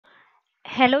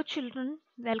Hello children,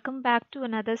 welcome back to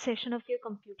another session of your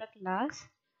computer class.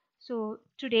 So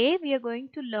today we are going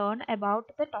to learn about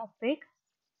the topic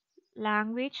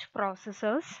language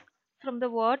processors. From the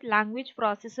word language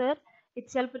processor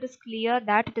itself, it is clear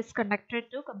that it is connected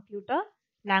to computer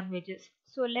languages.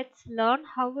 So let's learn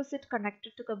how is it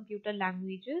connected to computer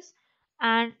languages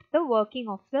and the working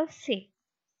of the same.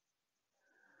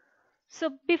 So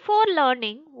before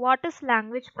learning what is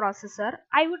language processor,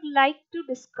 I would like to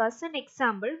discuss an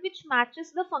example which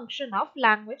matches the function of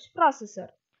language processor.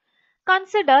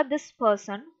 Consider this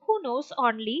person who knows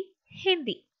only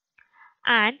Hindi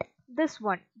and this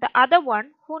one, the other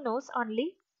one who knows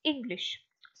only English.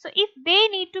 So if they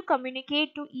need to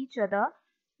communicate to each other,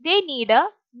 they need a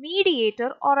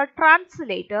mediator or a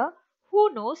translator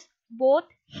who knows both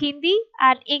Hindi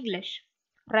and English,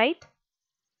 right?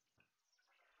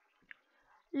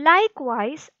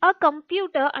 Likewise, a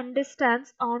computer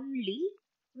understands only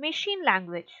machine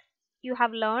language. You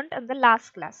have learned in the last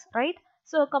class, right?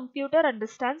 So a computer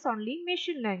understands only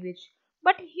machine language.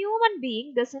 But human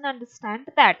being doesn't understand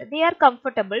that. They are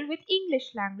comfortable with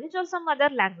English language or some other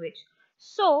language.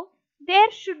 So there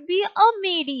should be a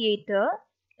mediator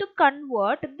to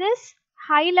convert this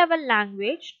high level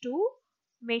language to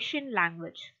machine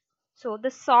language. So the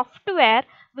software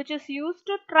which is used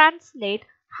to translate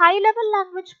high level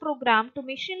language program to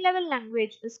machine level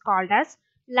language is called as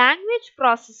language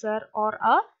processor or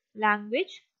a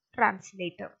language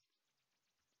translator.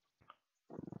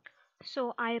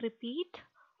 So I repeat,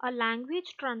 a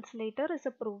language translator is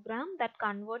a program that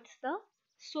converts the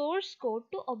source code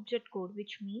to object code,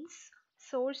 which means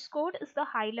source code is the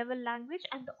high level language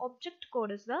and the object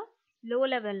code is the low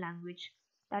level language,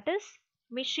 that is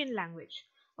machine language.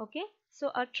 Okay,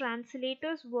 so a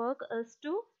translator's work is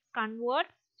to convert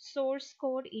source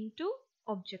code into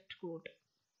object code.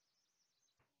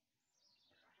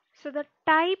 So the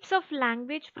types of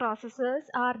language processors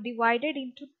are divided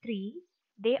into three.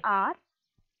 They are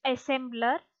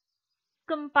assembler,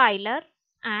 compiler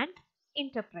and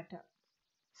interpreter.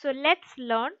 So let's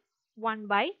learn one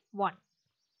by one.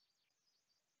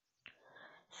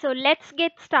 So let's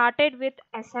get started with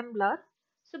assembler.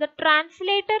 So the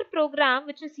translator program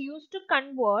which is used to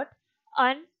convert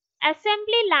an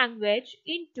assembly language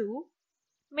into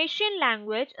machine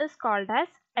language is called as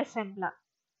assembler.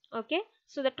 Okay,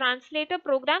 so the translator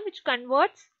program which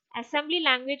converts assembly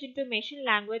language into machine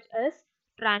language is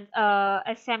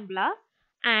assembler,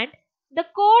 and the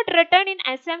code written in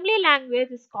assembly language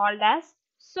is called as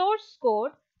source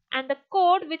code, and the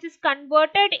code which is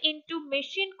converted into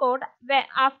machine code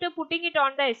after putting it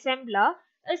on the assembler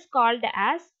is called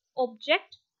as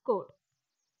object code.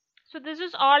 So this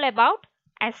is all about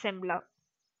assembler.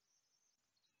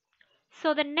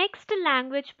 So the next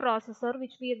language processor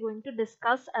which we are going to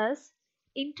discuss is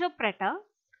interpreter.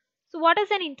 So what is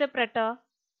an interpreter?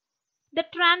 The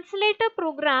translator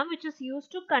program which is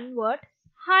used to convert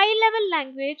high level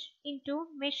language into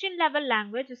machine level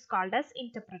language is called as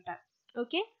interpreter.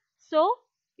 Okay, so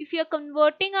if you are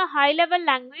converting a high level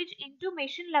language into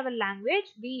machine level language,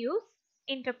 we use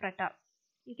interpreter.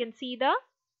 You can see the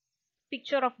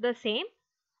picture of the same.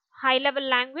 High level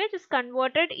language is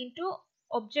converted into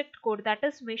object code, that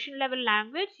is machine level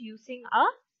language, using a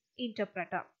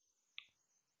interpreter.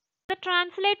 The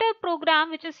translator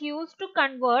program which is used to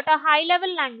convert a high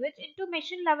level language into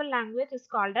machine level language is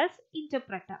called as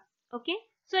interpreter. Okay,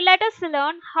 so let us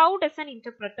learn how does an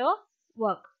interpreter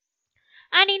work.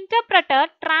 An interpreter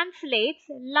translates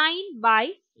line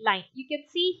by line. You can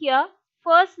see here,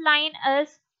 first line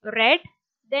is read,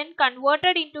 then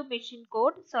converted into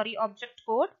object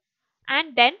code,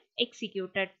 and then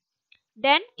executed.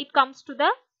 Then it comes to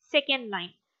the second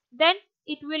line. Then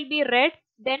it will be read,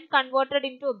 then converted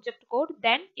into object code,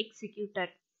 then executed.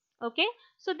 Okay,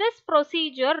 so this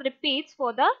procedure repeats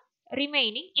for the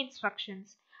remaining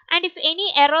instructions. And if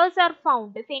any errors are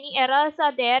found, if any errors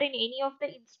are there in any of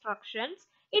the instructions,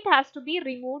 it has to be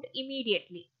removed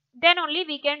immediately. Then only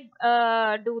we can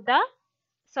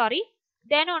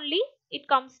then only it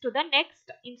comes to the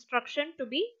next instruction to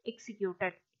be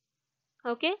executed.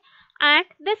 Okay, and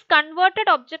this converted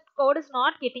object code is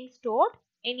not getting stored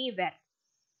anywhere.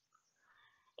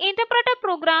 Interpreter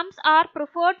programs are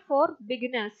preferred for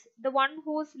beginners, the one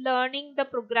who's learning the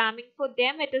programming. For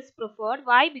them it is preferred.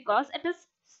 Why? Because it is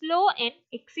slow in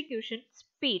execution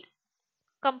speed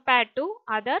compared to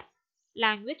other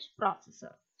language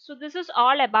processor. So this is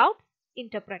all about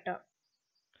interpreter.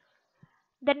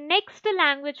 The next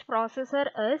language processor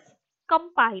is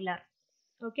compiler.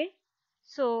 Okay,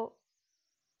 so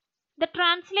the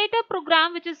translator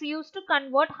program which is used to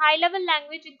convert high level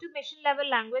language into machine level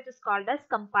language is called as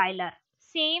compiler.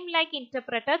 same like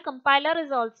interpreter, compiler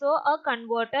is also a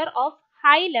converter of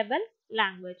high level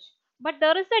language. But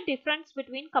there is a difference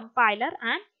between compiler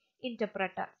and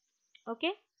interpreter.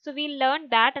 Okay, so we learned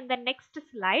that in the next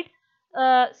slide.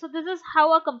 So this is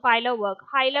how a compiler works.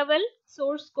 High level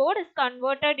source code is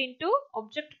converted into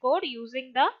object code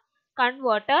using the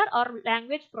converter or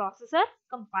language processor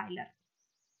compiler.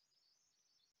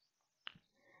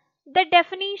 The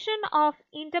definition of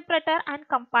interpreter and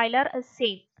compiler is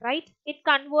same, right? It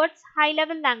converts high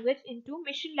level language into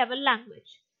machine level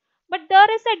language. But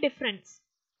there is a difference.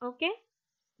 Okay,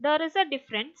 there is a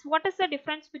difference. What is the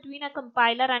difference between a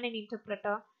compiler and an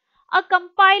interpreter? A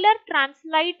compiler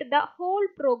translates the whole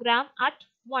program at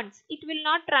once. It will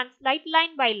not translate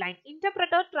line by line.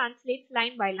 Interpreter translates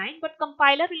line by line, but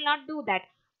compiler will not do that.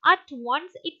 At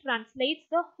once it translates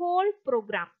the whole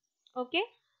program. Okay.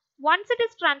 Once it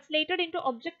is translated into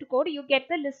object code, you get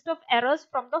the list of errors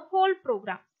from the whole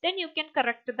program. Then you can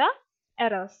correct the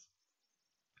errors.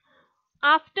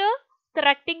 After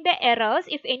correcting the errors,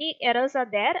 if any errors are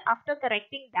there, after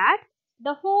correcting that,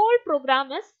 the whole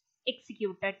program is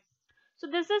executed. So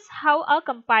this is how a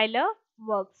compiler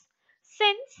works.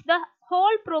 Since the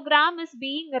whole program is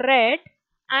being read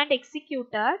and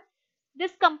executed,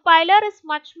 this compiler is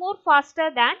much more faster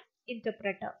than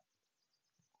interpreter.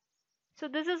 So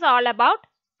this is all about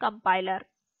compiler.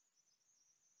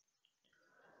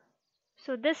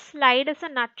 So this slide is a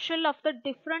nutshell of the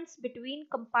difference between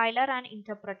compiler and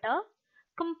interpreter.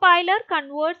 Compiler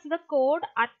converts the code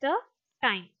at a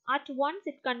time. At once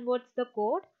it converts the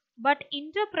code, but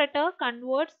interpreter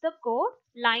converts the code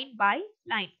line by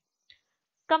line.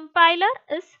 Compiler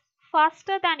is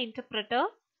faster than interpreter.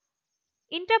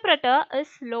 Interpreter is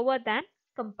slower than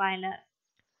compiler.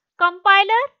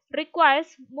 Compiler requires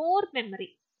more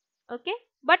memory, okay,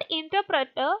 but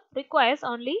interpreter requires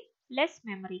only less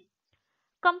memory.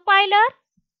 Compiler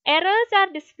errors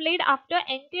are displayed after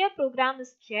entire program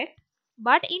is checked,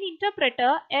 but in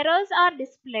interpreter errors are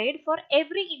displayed for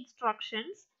every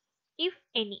instructions if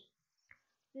any.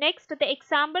 Next, the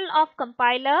example of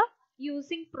compiler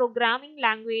using programming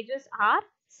languages are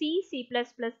C, C++,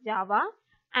 Java,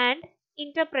 and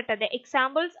interpreter. The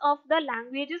examples of the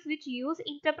languages which use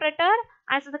interpreter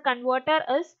as the converter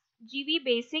is GV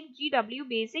Basic, GW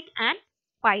Basic, and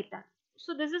Python.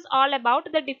 So this is all about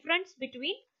the difference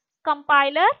between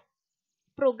compiler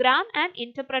program and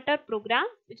interpreter program,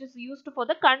 which is used for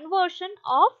the conversion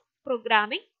of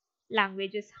programming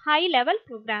languages, high level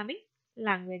programming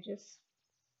languages.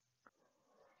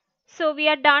 So we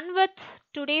are done with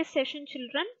today's session,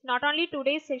 children. Not only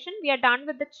today's session, we are done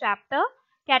with the chapter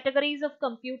categories of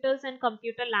computers and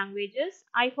computer languages.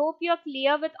 I hope you are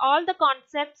clear with all the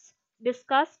concepts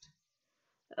discussed.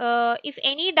 If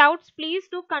any doubts, please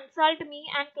do consult me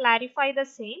and clarify the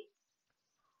same.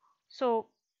 So,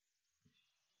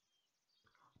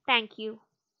 thank you.